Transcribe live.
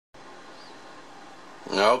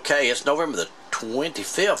Okay, it's November the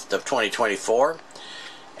 25th of 2024,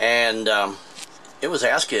 and it was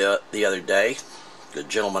asked the other day. The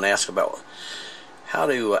gentleman asked about how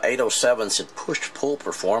do 807s and push-pull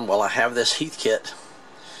perform. Well, I have this Heathkit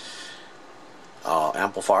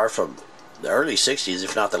amplifier from the early 60s,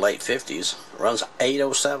 if not the late 50s. Runs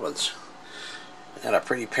 807s. Got a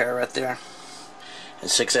pretty pair right there, and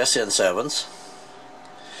 6 SN7s.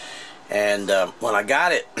 And when I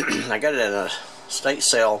got it, I got it in a state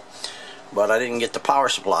sale, but I didn't get the power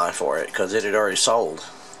supply for it because it had already sold.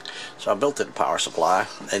 So I built it a power supply,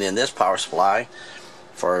 and in this power supply,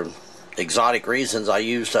 for exotic reasons, I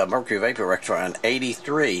used mercury vapor rectifier in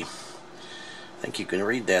 83. I think you can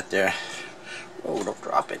read that there. Oh, don't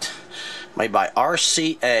drop it. Made by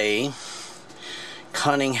RCA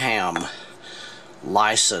Cunningham,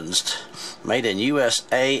 licensed, made in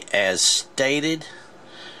USA as stated.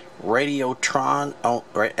 Radiotron,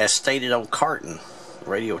 as stated on carton.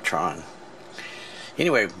 Radiotron.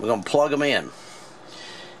 Anyway, we're going to plug them in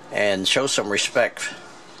and show some respect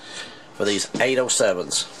for these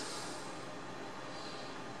 807s.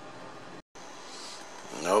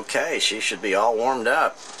 Okay, she should be all warmed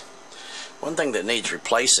up. One thing that needs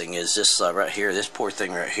replacing is this right here. This poor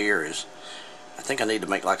thing right here is, I think I need to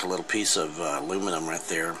make like a little piece of aluminum right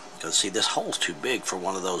there, because see, this hole's too big for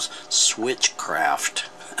one of those Switchcraft.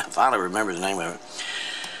 I finally remember the name of it.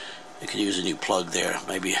 You could use a new plug there.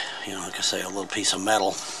 Maybe, you know, like I say, a little piece of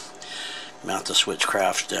metal. Mount the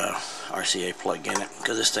Switchcraft RCA plug in it,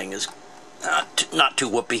 because this thing is not too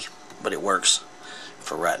whoopy, but it works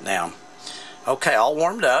for right now. Okay, all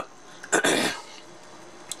warmed up.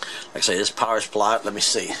 Like I say, this power supply, let me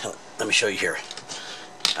see. Let me show you here.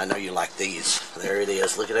 I know you like these. There it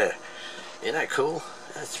is. Look at that. Isn't that cool?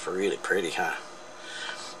 That's really pretty, huh?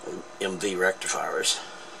 MV rectifiers.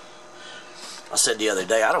 I said the other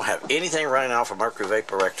day, I don't have anything running off of mercury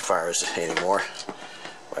vapor rectifiers anymore.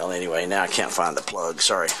 Well, anyway, now I can't find the plug.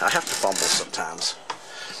 Sorry, I have to fumble sometimes,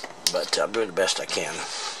 but I'm doing the best I can.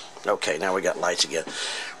 Okay, now we got lights again.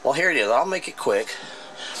 Well, here it is. I'll make it quick.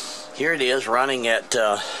 Here it is, running at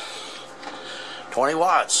 20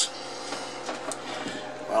 watts.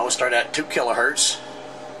 Well, we'll start at 2 kilohertz,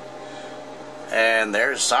 and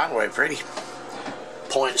there's a sine wave, pretty.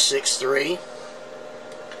 0.63.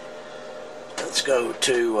 Let's go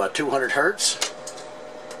to 200 hertz.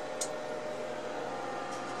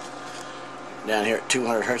 Down here at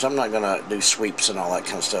 200 hertz. I'm not going to do sweeps and all that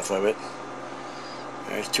kind of stuff with it.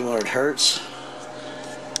 There's 200 hertz.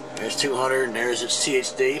 There's 200, and there's its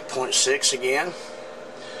THD, 0.6 again.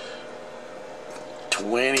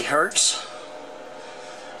 20 hertz.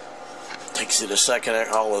 Takes it a second.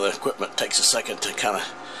 All of the equipment takes a second to kind of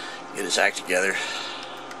get its act together.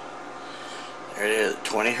 There it is,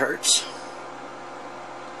 20 hertz.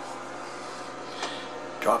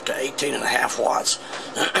 Dropped to 18.5 watts.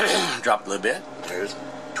 Dropped a little bit. There's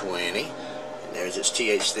 20. And there's its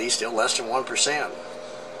THD, still less than 1%.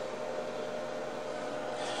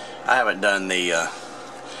 I haven't done the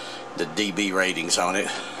dB ratings on it.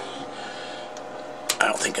 I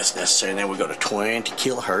don't think that's necessary. And then we go to 20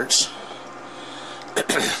 kilohertz.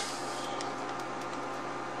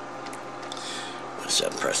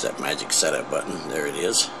 Press that magic setup button. There it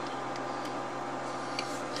is.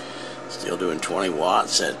 Still doing 20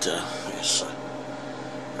 watts at or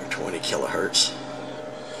 20 kilohertz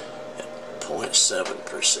at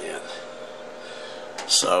 0.7%.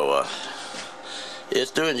 So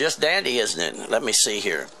it's doing just dandy, isn't it? Let me see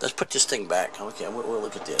here. Let's put this thing back. Okay, we'll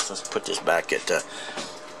look at this. Let's put this back at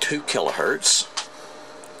 2 kilohertz.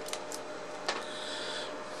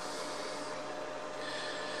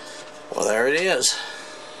 Well, there it is.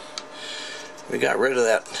 We got rid of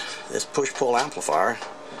this push-pull amplifier.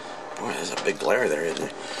 Boy, there's a big glare there, isn't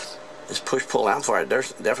there? This push-pull amplifier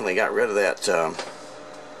definitely got rid of that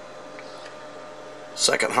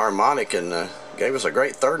second harmonic and gave us a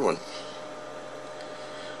great third one.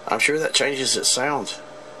 I'm sure that changes its sound.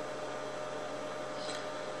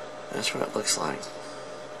 That's what it looks like.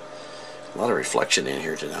 A lot of reflection in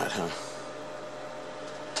here tonight, huh?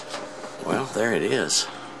 Well, there it is.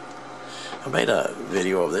 I made a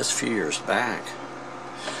video of this a few years back.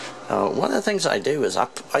 One of the things I do is I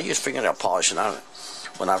use fingernail polish, and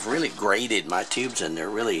when I've really graded my tubes and they're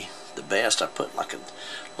really the best, I put like a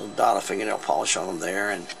little dot of fingernail polish on them there,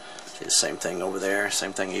 and do the same thing over there,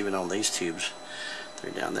 same thing even on these tubes. They're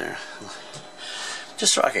down there,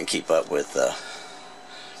 just so I can keep up with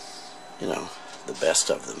you know, the best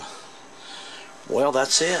of them. Well,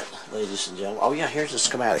 that's it, ladies and gentlemen. Oh yeah, here's the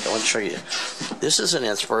schematic. I want to show you. This is an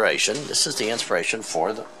inspiration. This is the inspiration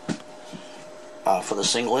for the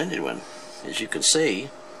single-ended one. As you can see,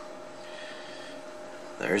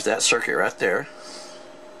 There's that circuit right there.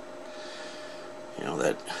 You know,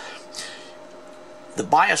 that the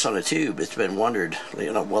bias on the tube, it's been wondered,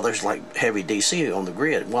 you know, well, there's like heavy DC on the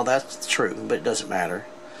grid. Well, that's true, but it doesn't matter.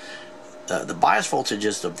 The bias voltage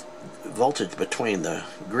is the voltage between the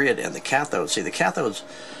grid and the cathode. See, the cathode's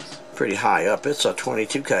pretty high up. It's a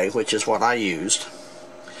 22K, which is what I used,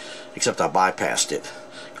 except I bypassed it.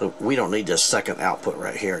 We don't need this second output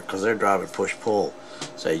right here because they're driving push-pull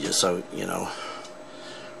stages. So, you know,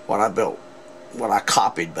 what I built, what I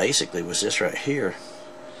copied basically was this right here.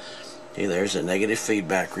 See, there's a negative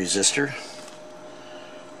feedback resistor.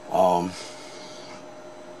 No,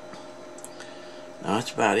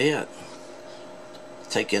 that's about it.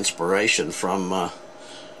 Take inspiration from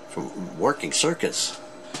working circuits.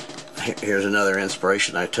 Here's another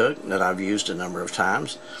inspiration I took that I've used a number of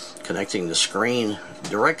times, connecting the screen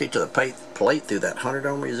directly to the plate through that 100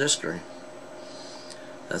 ohm resistor.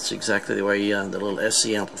 That's exactly the way the little SC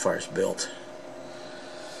amplifier is built.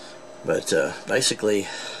 But basically,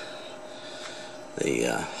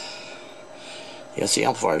 the SC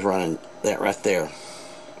amplifier is running that right there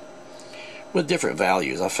with different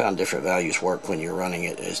values. I found different values work when you're running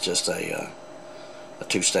it as just a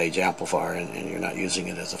two-stage amplifier, and you're not using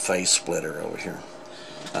it as a phase splitter over here.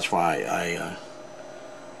 That's why I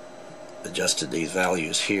adjusted these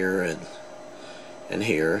values here and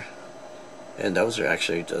here, and those are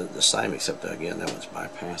actually the same, except again that one's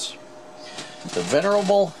bypass. The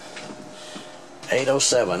Venerable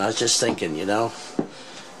 807. I was just thinking, you know,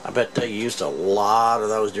 I bet they used a lot of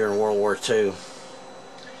those during World War II.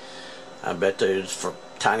 I bet there's for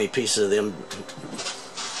tiny pieces of them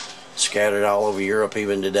scattered all over Europe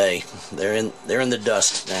even today. They're in the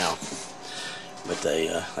dust now, but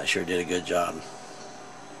they sure did a good job.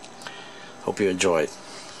 Hope you enjoyed.